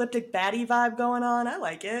 post-apocalyptic baddie vibe going on. I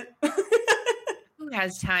like it. Who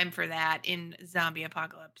has time for that in zombie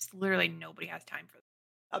apocalypse? Literally nobody has time for that.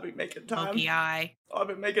 I'll be making time. Smoky eye. I'll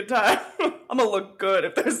be making time. I'm gonna look good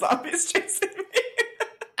if there's zombies chasing me.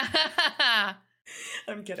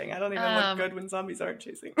 I'm kidding. I don't even look good when zombies aren't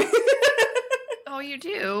chasing me. Oh, you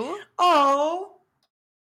do? Oh.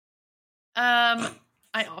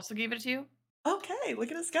 I also gave it a 2. Okay, look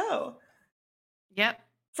at us go. Yep.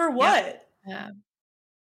 For what?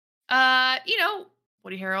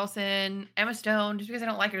 Woody Harrelson, Emma Stone. Just because I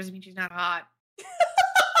don't like her doesn't mean she's not hot.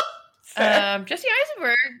 Fair. Jesse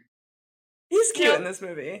Eisenberg. He's cute in this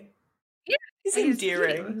movie. Yeah, he's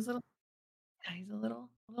endearing. He's a little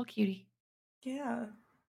cutie. Yeah.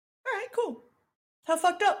 All right, cool. How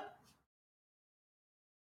fucked up?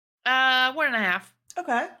 1.5.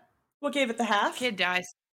 Okay. What gave it the half? The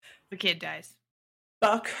kid dies.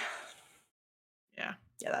 Buck. Yeah.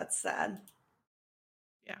 Yeah, that's sad.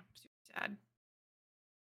 Yeah, super sad.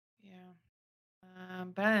 Yeah.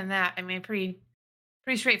 But other than that, I mean, pretty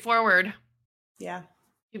straightforward. Yeah.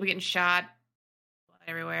 People getting shot, blood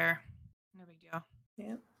everywhere. No big deal.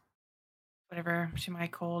 Yeah. Whatever to my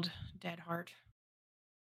cold, dead heart.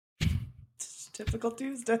 Typical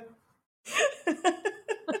Tuesday.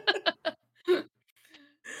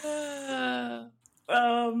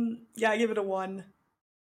 Yeah, I give it a 1.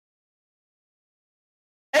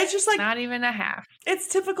 It's just like not even a half. It's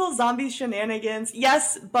typical zombie shenanigans.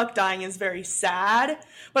 Yes, Buck dying is very sad,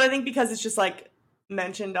 but I think because it's just like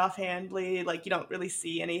mentioned offhandedly, like you don't really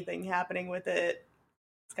see anything happening with it.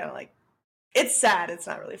 It's kind of like it's sad. It's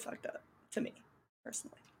not really fucked up to me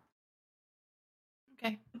personally.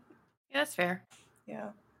 Okay, yeah, that's fair. Yeah.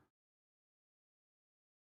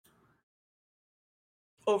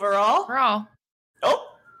 Overall. Oh,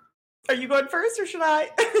 are you going first or should I?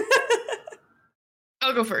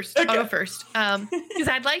 I'll go first. Okay. I'll go first. Because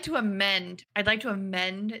I'd like to amend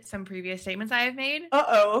some previous statements I have made.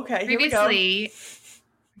 Okay.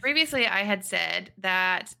 Previously, I had said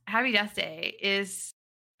that Happy Death Day is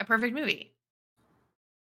a perfect movie.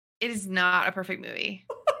 It is not a perfect movie.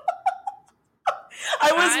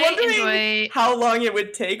 I was wondering how long it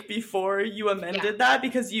would take before you amended that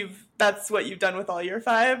because that's what you've done with all your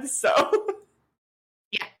 5. So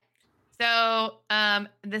yeah. So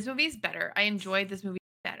this movie is better. I enjoyed this movie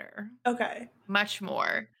better. Okay. Much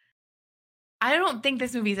more. I don't think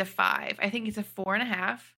this movie is a 5. I think it's a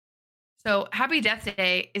 4.5. So Happy Death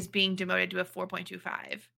Day is being demoted to a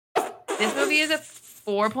 4.25. This movie is a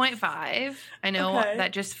 4.5. I know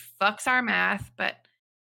that just fucks our math, but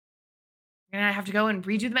we're going to have to go and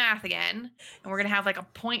redo the math again. And we're going to have like a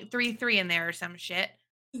 0.33 in there or some shit.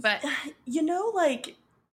 But you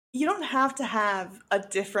don't have to have a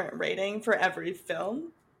different rating for every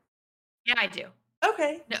film. Yeah, I do.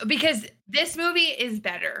 Okay. No, because this movie is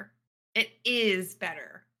better. It is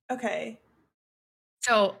better. Okay.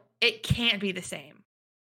 So it can't be the same.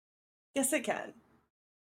 Yes, it can.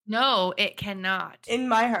 No, it cannot. In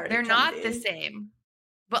my heart, they're not the same.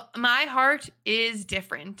 But my heart is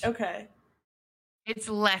different. Okay. It's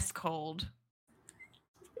less cold.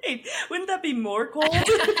 Wait, wouldn't that be more cold?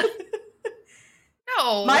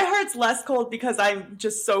 No. My heart's less cold because I'm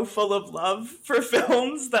just so full of love for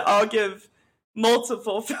films that I'll give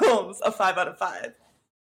multiple films a 5 out of 5.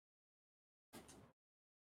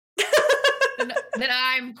 Then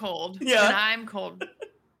I'm cold. Yeah. Then I'm cold.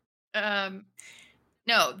 No,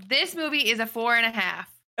 this movie is a 4.5.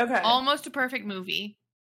 Okay. Almost a perfect movie,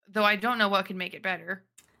 though I don't know what could make it better.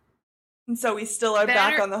 And so we still are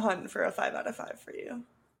back on the hunt for a 5 out of 5 for you.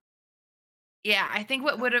 Yeah, I think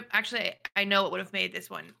what would have actually, I know what would have made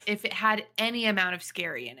this one if it had any amount of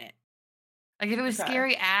scary in it. Like if it was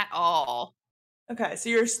scary at all. Okay, so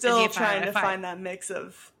you're still trying to find that mix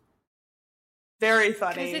of very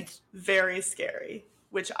funny, very scary,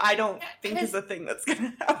 which I don't think is a thing that's going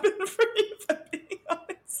to happen for me, if I'm being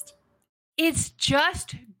honest. It's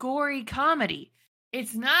just gory comedy.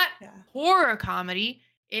 It's not horror comedy.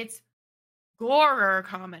 It's gorer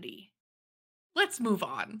comedy. Let's move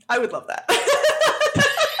on. I would love that.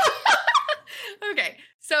 Okay.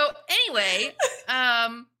 So anyway,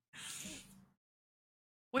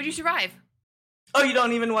 would you survive? Oh, you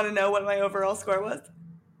don't even want to know what my overall score was?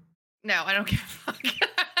 No, I don't give a fuck.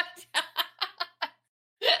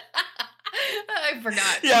 I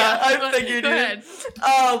forgot. Yeah, I figured Go ahead.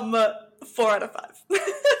 4 out of 5.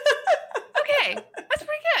 Okay, that's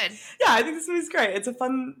pretty good. Yeah, I think this movie's great. It's a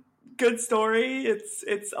fun, good story.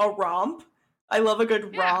 It's a romp. I love a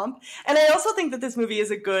good romp. And I also think that this movie is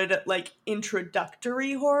a good, like,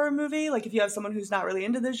 introductory horror movie. Like, if you have someone who's not really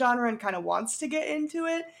into the genre and kind of wants to get into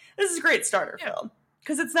it, this is a great starter film.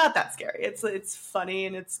 Because it's not that scary. It's funny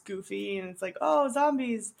and it's goofy and it's like, oh,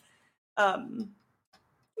 zombies. You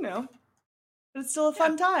know. But it's still a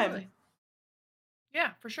fun time. Totally.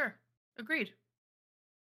 Yeah, for sure. Agreed.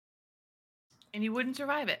 And you wouldn't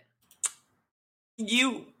survive it.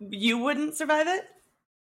 You wouldn't survive it?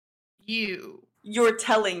 You're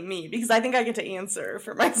telling me, because I think I get to answer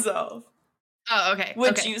for myself. Oh, okay.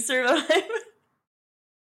 Would you survive?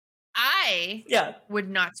 I would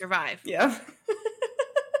not survive. Yeah.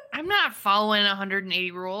 I'm not following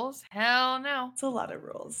 180 rules. Hell no. It's a lot of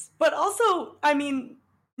rules. But also, I mean,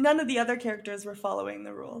 none of the other characters were following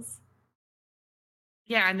the rules.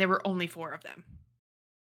 Yeah, and there were only 4 of them.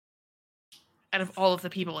 Out of all of the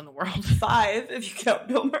people in the world. 5, if you count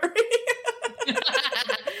Bill Murray.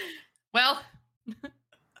 Well.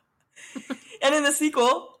 And in the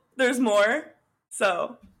sequel, there's more.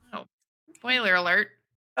 So. Oh. Spoiler alert.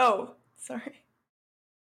 Oh, sorry.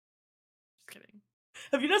 Just kidding.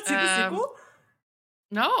 Have you not seen the sequel?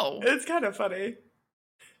 No. It's kind of funny.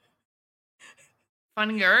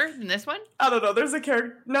 Funnier than this one? I don't know. There's a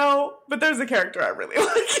character. No, but there's a character I really like.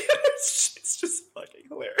 It's just fucking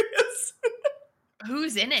hilarious.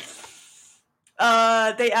 Who's in it?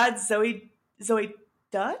 They add Zoe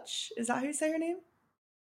Dutch? Is that how you say her name?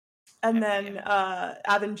 And then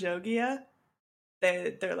Avanjogia.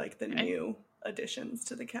 They're like the new additions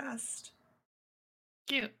to the cast.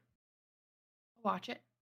 Cute. I'll watch it.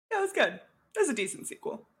 Yeah, it was good. It was a decent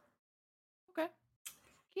sequel. Okay.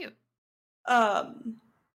 Cute. Are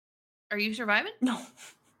you surviving?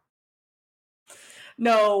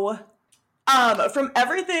 No. From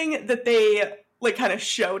everything that they like kind of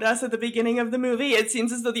showed us at the beginning of the movie, it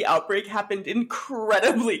seems as though the outbreak happened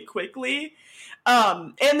incredibly quickly.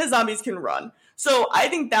 And the zombies can run. So I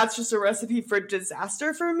think that's just a recipe for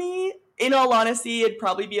disaster for me. In all honesty, it'd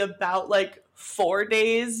probably be about like 4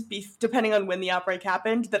 days, depending on when the outbreak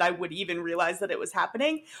happened, that I would even realize that it was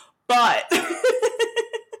happening. But well,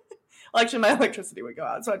 actually, my electricity would go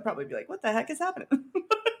out, so I'd probably be like, what the heck is happening?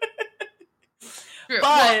 True.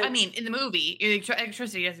 Well, I mean, in the movie,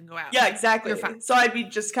 electricity doesn't go out. Yeah, exactly. So I'd be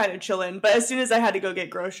just kind of chilling. But as soon as I had to go get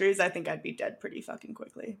groceries, I think I'd be dead pretty fucking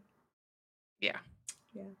quickly. Yeah.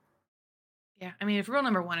 I mean, if rule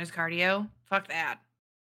number 1 is cardio, fuck that.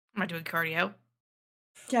 I'm not doing cardio.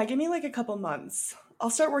 Yeah, give me like a couple months.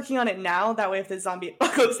 I'll start working on it now. That way, if the zombie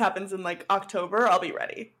apocalypse happens in like October, I'll be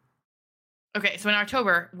ready. Okay, so in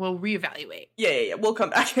October, we'll reevaluate. Yeah. We'll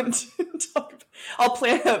come back and talk. I'll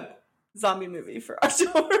plan a zombie movie for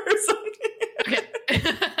October or something. Okay.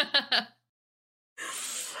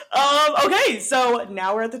 Okay, so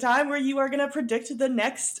now we're at the time where you are going to predict the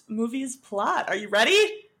next movie's plot. Are you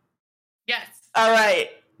ready? Yes. All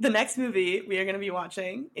right. The next movie we are going to be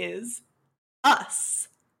watching is Us.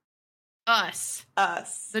 Us.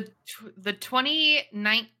 The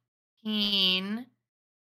 2019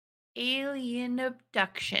 alien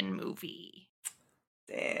abduction movie.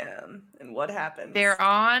 Damn. And what happens? They're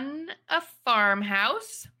on a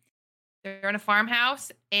farmhouse.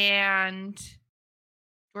 And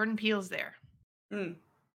Jordan Peele's there. Mm.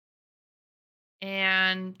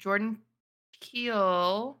 And Jordan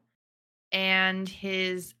Peele and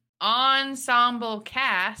his ensemble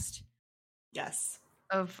cast Yes.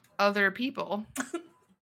 of other people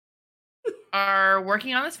are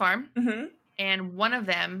working on this farm, Mm-hmm. and one of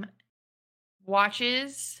them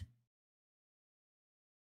watches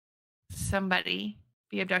somebody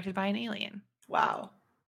be abducted by an alien. Wow.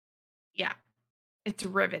 Yeah, it's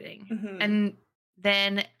riveting. Mm-hmm. And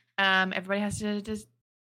then everybody has to just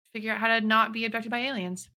figure out how to not be abducted by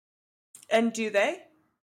aliens And do they?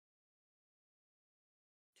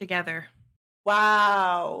 together.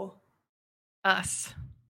 Wow. Us.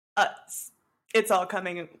 It's all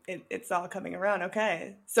coming. It's all coming around.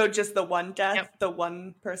 Okay, so just the one death, Yep. the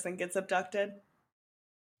one person gets abducted.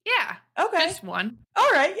 Yeah. Okay. Just one. All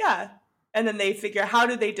right. Yeah. And then they figure, how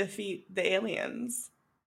do they defeat the aliens?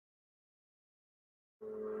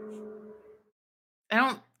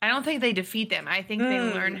 I don't think they defeat them. I think they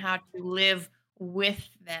learn how to live with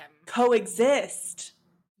them. Coexist.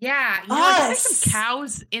 Yeah, you know, I think there's some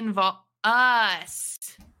cows involved.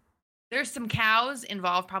 There's some cows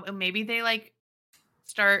involved. Probably, maybe they like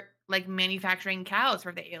start like manufacturing cows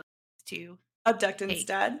for the aliens to abduct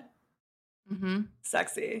instead. Mm-hmm.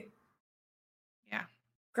 Sexy. Yeah.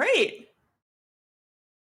 Great.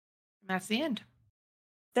 That's the end.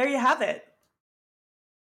 There you have it.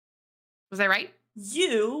 Was I right?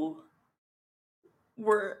 You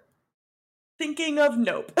were thinking of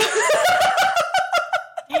Nope.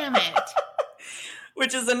 Damn it.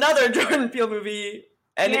 Which is another Jordan Peele movie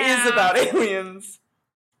and is about aliens.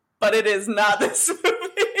 But it is not this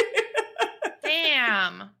movie.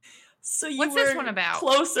 Damn. So you What's were this one about?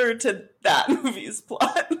 Closer to that movie's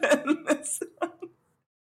plot than this one.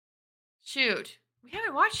 Shoot. We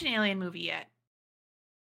haven't watched an alien movie yet.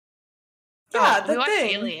 Yeah, we watched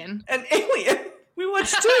thing. Alien. An Alien. We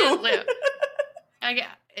watched two.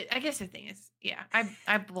 I guess the thing is, yeah,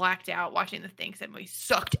 I blacked out watching the thing. That movie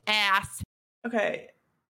sucked ass. Okay.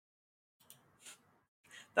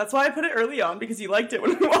 That's why I put it early on, because you liked it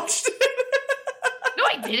when we watched it. No,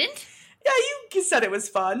 I didn't. Yeah, you said it was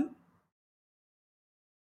fun.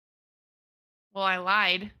 Well, I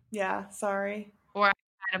lied. Yeah, sorry. Or I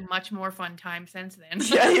had a much more fun time since then.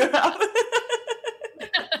 Yeah, you have.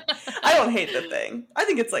 I don't hate the thing. I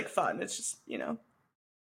think it's like fun. It's just, you know.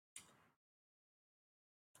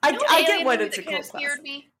 I get what it's a cult classic.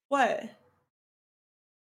 Me? What?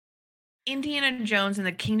 Indiana Jones and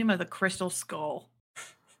the Kingdom of the Crystal Skull.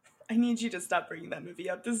 I need you to stop bringing that movie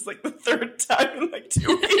up. This is like the third time in like 2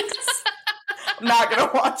 weeks. I'm not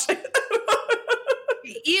gonna watch it.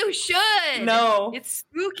 You should. No. It's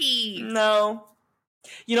spooky. No.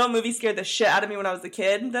 You know what movie scared the shit out of me when I was a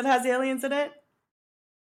kid that has aliens in it?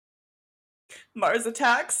 Mars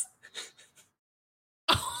Attacks.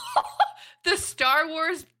 The Star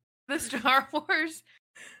Wars.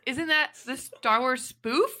 Isn't that the Star Wars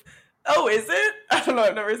spoof? Oh, is it? I don't know.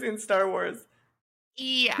 I've never seen Star Wars.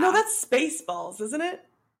 Yeah. No, that's Spaceballs, isn't it?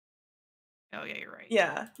 Oh, yeah, you're right.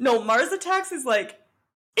 Yeah. No, Mars Attacks is like,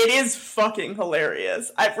 it is fucking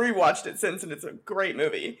hilarious. I've rewatched it since, and it's a great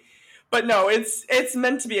movie. But no, it's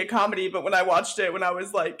meant to be a comedy, but when I watched it when I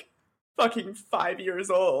was like fucking 5 years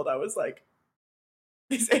old, I was like,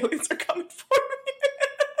 these aliens are coming for me.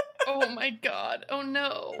 Oh my god. Oh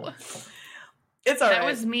no. It's alright. That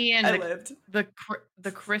was me and I lived. The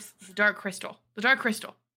Dark Crystal. The Dark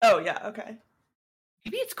Crystal. Oh, yeah, okay.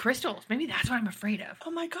 Maybe it's crystals. Maybe that's what I'm afraid of.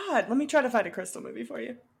 Oh my god. Let me try to find a crystal movie for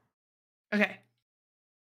you. Okay.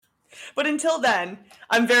 But until then,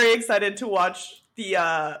 I'm very excited to watch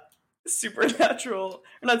the supernatural,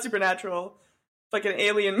 or not supernatural, like an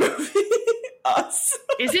alien movie, Us.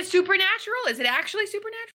 Is it supernatural? Is it actually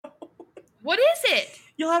supernatural? What is it?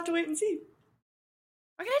 You'll have to wait and see.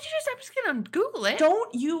 Why can't you just, I'm just gonna Google it.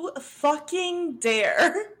 Don't you fucking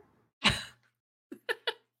dare.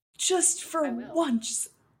 Just for once,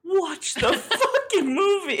 watch the fucking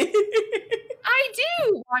movie. I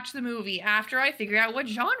do watch the movie after I figure out what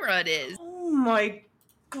genre it is. Oh my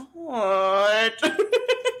god.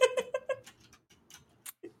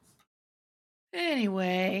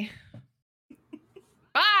 Anyway.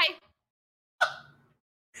 Bye.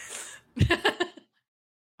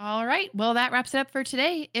 All right. Well, that wraps it up for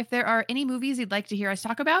today. If there are any movies you'd like to hear us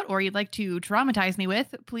talk about or you'd like to traumatize me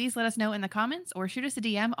with, please let us know in the comments or shoot us a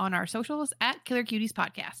DM on our socials at Killer Cuties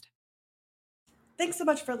Podcast. Thanks so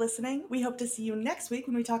much for listening. We hope to see you next week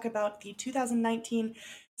when we talk about the 2019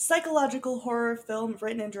 psychological horror film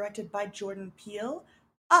written and directed by Jordan Peele,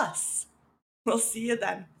 Us. We'll see you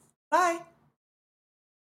then. Bye.